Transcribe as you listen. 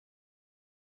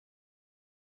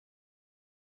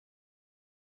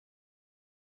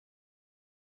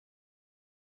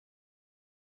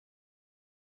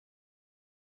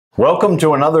Welcome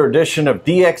to another edition of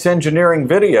DX Engineering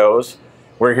Videos.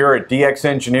 We're here at DX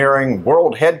Engineering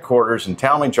World Headquarters in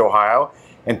Talmadge, Ohio,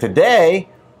 and today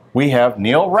we have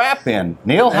Neil Rapp in.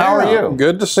 Neil, how are you?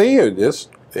 Good to see you.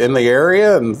 Just in the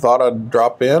area and thought I'd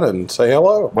drop in and say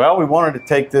hello. Well, we wanted to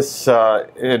take this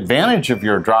advantage of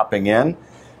your dropping in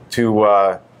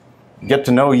to get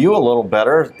to know you a little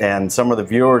better, and some of the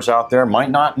viewers out there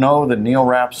might not know the Neil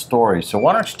Rapp story. So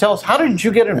why don't you tell us, how did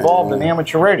you get involved in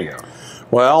amateur radio?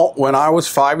 Well, when I was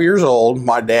 5 years old,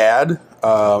 my dad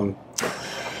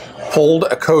pulled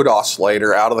a code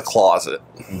oscillator out of the closet.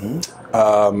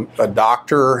 A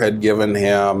doctor had given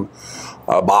him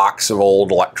a box of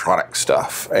old electronic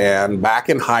stuff. And back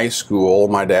in high school,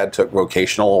 my dad took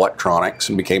vocational electronics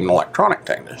and became an electronic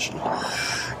technician.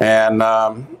 And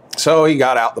so he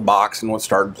got out the box and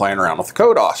started playing around with the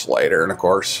code oscillator. And of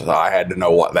course, I had to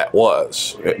know what that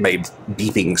was. It made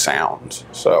beeping sounds.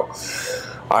 So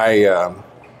I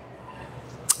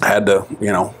had to,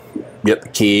 get the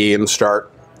key and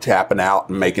start tapping out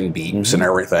and making beeps and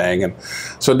everything. And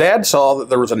so Dad saw that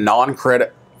there was a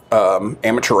non-credit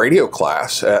amateur radio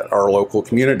class at our local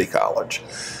community college.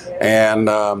 And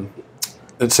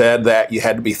it said that you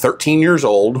had to be 13 years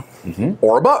old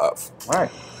or above. Right.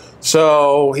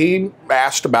 So he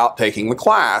asked about taking the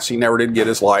class. He never did get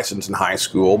his license in high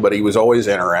school, but he was always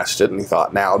interested, and he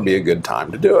thought now would be a good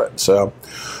time to do it. So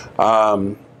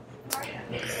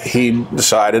he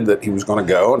decided that he was going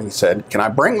to go, and he said, "Can I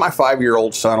bring my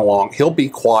 5-year-old son along? He'll be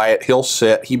quiet, he'll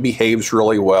sit, he behaves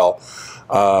really well.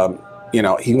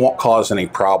 He won't cause any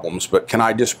problems, but can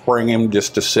I just bring him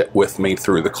just to sit with me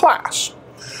through the class?"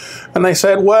 And they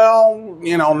said, "Well,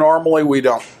 normally we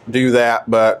don't do that,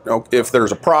 but if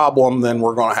there's a problem, then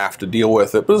we're going to have to deal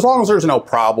with it. But as long as there's no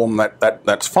problem,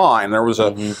 that's fine." There was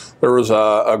a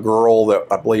girl that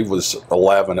I believe was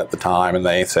 11 at the time, and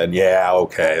they said, "Yeah,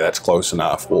 okay, that's close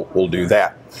enough. We'll do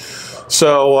that."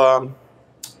 So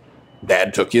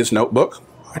Dad took his notebook.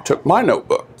 I took my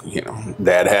notebook.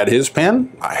 Dad had his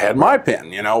pen. I had my pen.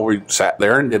 We sat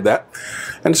there and did that.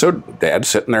 And so Dad's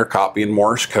sitting there copying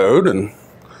Morse code, and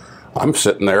I'm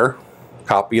sitting there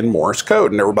copying Morse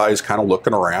code, and everybody's kind of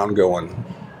looking around going,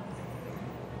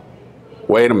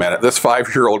 "Wait a minute, this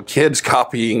 5-year-old kid's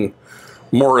copying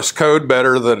Morse code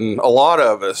better than a lot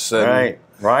of us." And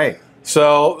right.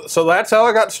 So that's how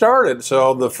I got started.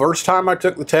 So the first time I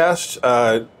took the test,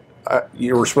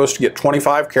 you were supposed to get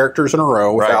 25 characters in a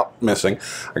row without missing.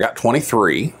 I got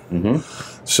 23.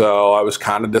 So I was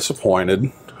kind of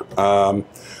disappointed.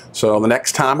 So the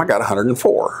next time I got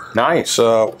 104. Nice.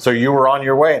 So you were on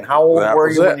your way. And how old were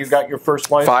you when you got your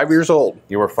first license? 5 years old.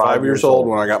 You were 5 years old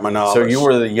when I got my novice. So you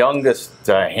were the youngest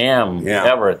ham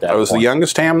ever at that point. I was the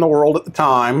youngest ham in the world at the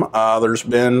time. There's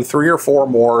been 3 or 4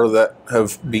 more that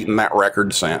have beaten that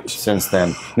record since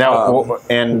then. Now,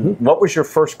 what was your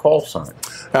first call sign?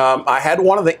 I had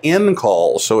one of the N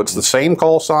calls, so it's the same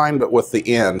call sign but with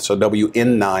the N, so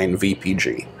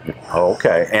WB9VPG.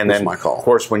 Okay, and then my call. Of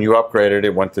course, when you upgraded,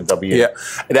 it went to W. Yeah,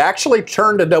 it actually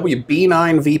turned to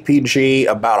WB9VPG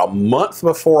about a month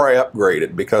before I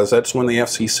upgraded, because that's when the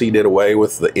FCC did away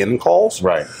with the N calls.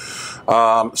 Right.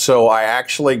 So I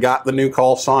actually got the new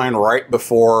call sign right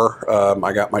before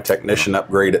I got my technician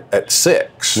upgrade at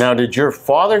 6. Now, did your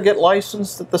father get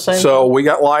licensed at the same time? So we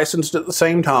got licensed at the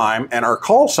same time, and our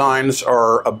call signs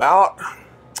are about,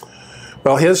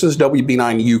 well, his is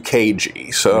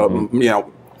WB9UKG. So,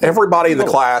 everybody in the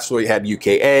class, we had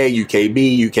UKA,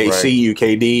 UKB, UKC,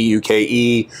 UKD,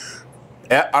 UKE.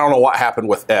 I don't know what happened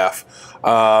with F,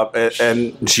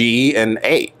 and G and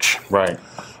H. Right.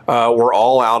 Were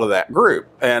all out of that group.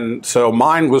 And so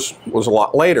mine was a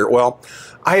lot later. Well,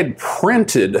 I had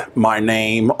printed my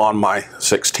name on my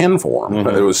 610 form.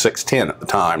 It was 610 at the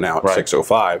time, now it's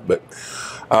 605. But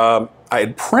I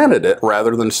had printed it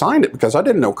rather than signed it because I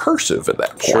didn't know cursive at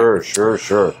that point.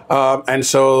 Sure. And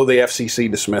so the FCC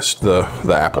dismissed the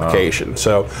application.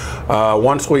 So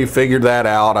once we figured that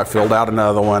out, I filled out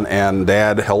another one, and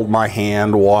Dad held my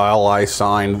hand while I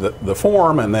signed the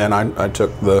form, and then I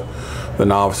took the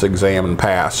novice exam and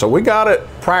passed. So we got it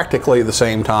practically the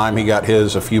same time. He got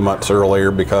his a few months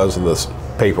earlier because of this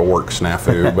paperwork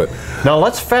snafu. But now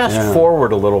let's fast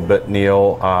forward a little bit,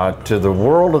 Neil, to the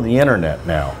world of the internet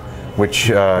now, which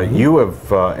you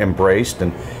have embraced,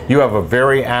 and you have a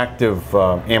very active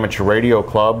amateur radio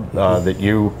club that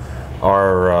you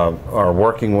are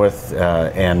working with.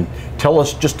 And tell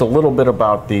us just a little bit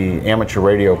about the amateur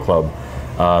radio club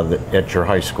at your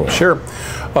high school. Sure.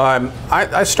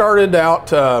 I started out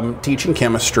teaching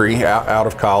chemistry out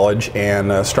of college,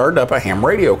 and started up a ham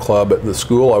radio club at the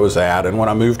school I was at. And when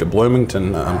I moved to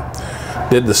Bloomington,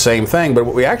 did the same thing. But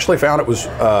what we actually found, it was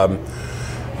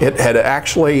it had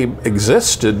actually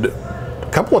existed a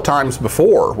couple of times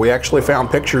before. We actually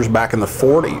found pictures back in the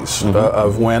 40s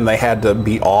of when they had to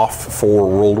be off for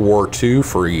World War II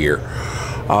for a year.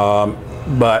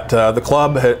 But the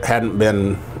club hadn't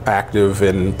been active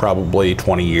in probably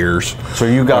 20 years. So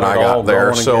you got it all there.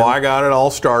 going So again? I got it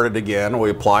all started again. We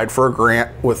applied for a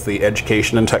grant with the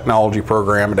Education and Technology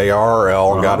program at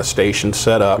ARRL and got a station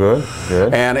set up. Good,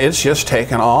 good. And it's just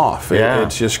taken off. Yeah.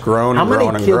 It's just grown and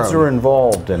grown and grown. How many kids are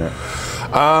involved in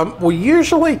it? We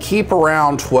usually keep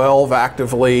around 12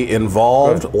 actively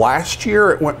involved. Good. Last year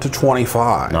it went to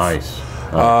 25. Nice.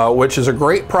 Which is a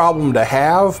great problem to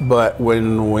have, but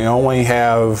when we only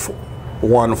have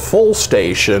one full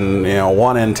station,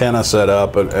 one antenna set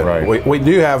up, and we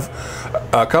do have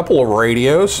a couple of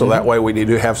radios, so that way we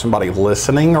do have somebody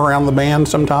listening around the band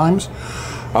sometimes.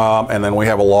 And then we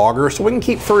have a logger, so we can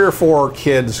keep 3 or 4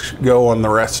 kids going, the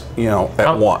rest,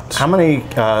 at once. How many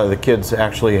the kids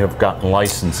actually have gotten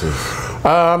licenses?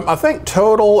 I think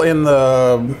total in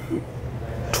the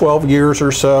 12 years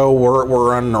or so, we're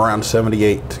running around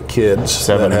 78 kids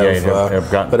 78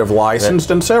 that have licensed,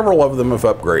 and several of them have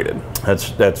upgraded.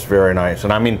 That's very nice,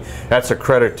 and I mean that's a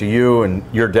credit to you and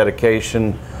your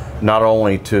dedication, not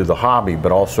only to the hobby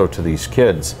but also to these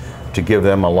kids, to give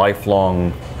them a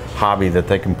lifelong hobby that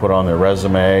they can put on their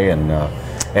resume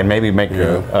and maybe make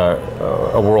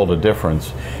a world of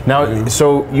difference. Now,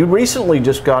 so you recently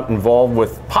just got involved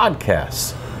with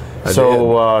podcasts.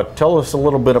 Tell us a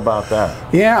little bit about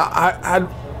that. Yeah,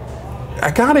 I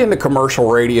got into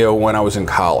commercial radio when I was in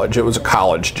college. It was a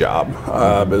college job.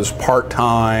 It was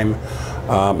part-time.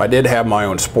 I did have my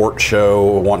own sports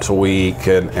show once a week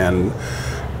and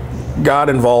got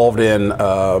involved in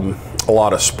a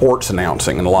lot of sports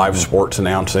announcing and live sports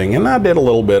announcing, and I did a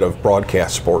little bit of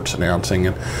broadcast sports announcing,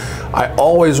 and I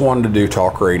always wanted to do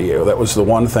talk radio. That was the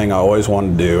one thing I always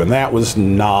wanted to do, and that was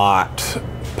not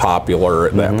popular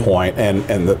at that point,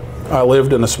 and I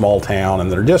lived in a small town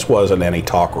and there just wasn't any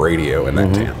talk radio in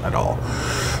that town at all.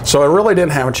 So I really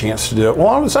didn't have a chance to do it. Well,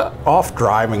 I was off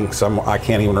driving I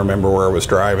can't even remember where I was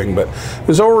driving, but it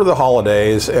was over the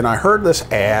holidays and I heard this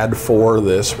ad for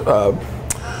this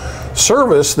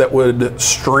service that would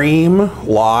stream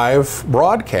live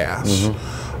broadcasts.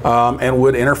 And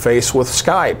would interface with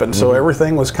Skype, and so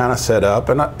everything was kind of set up,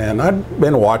 and I'd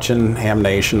been watching Ham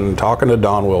Nation and talking to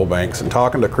Don Wilbanks and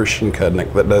talking to Christian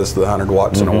Kudnick that does the 100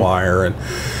 watts in a wire,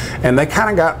 and they kind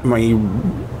of got me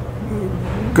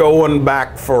going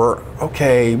back for,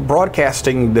 okay,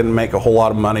 broadcasting didn't make a whole lot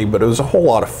of money, but it was a whole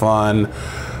lot of fun.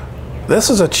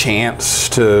 This is a chance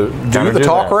to do the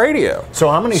talk radio. So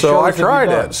how many shows So I have you tried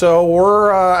done? it. So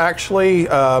we're actually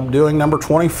doing number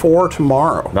 24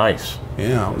 tomorrow. Nice.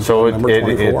 Yeah. So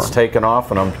it's taken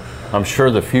off, and I'm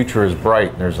sure the future is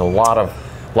bright. There's a lot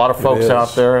of folks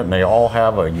out there, and they all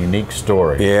have a unique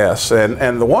story. Yes,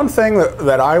 and the one thing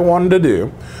that I wanted to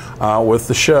do with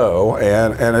the show,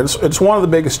 and it's one of the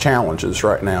biggest challenges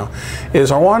right now,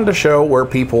 is I wanted to show where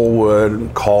people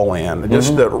would call in.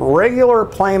 Just a regular,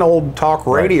 plain old talk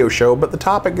radio show, but the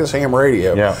topic is ham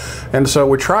radio. Yeah. And so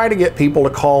we try to get people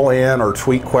to call in or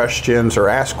tweet questions or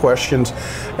ask questions.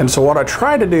 And so what I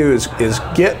try to do is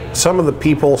get some of the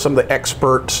people, some of the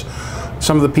experts,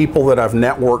 some of the people that I've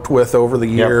networked with over the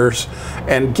years,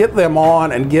 and get them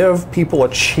on and give people a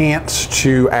chance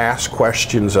to ask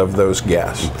questions of those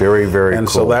guests. Very, very and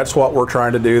cool. so that's what we're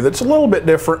trying to do. That's a little bit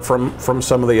different from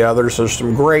some of the others. There's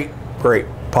some great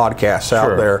podcasts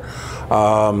out there.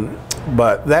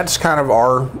 But that's kind of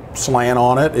our slant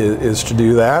on it, is to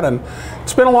do that, and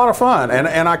it's been a lot of fun.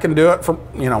 And I can do it from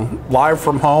live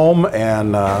from home,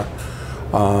 and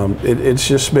it's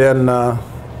just been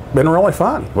really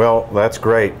fun. Well, that's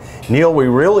great. Neil, we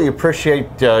really appreciate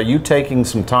you taking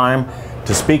some time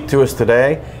to speak to us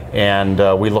today, and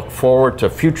we look forward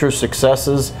to future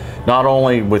successes, not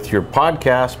only with your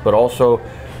podcast, but also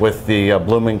with the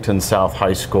Bloomington South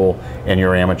High School and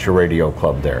your amateur radio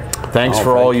club there. Thanks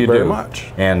for all you do. Very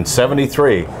much. And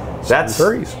 73. That's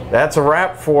a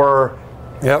wrap for...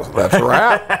 Yep, that's a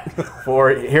wrap.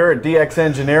 For here at DX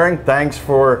Engineering. Thanks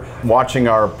for watching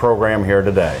our program here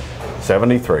today.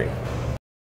 73.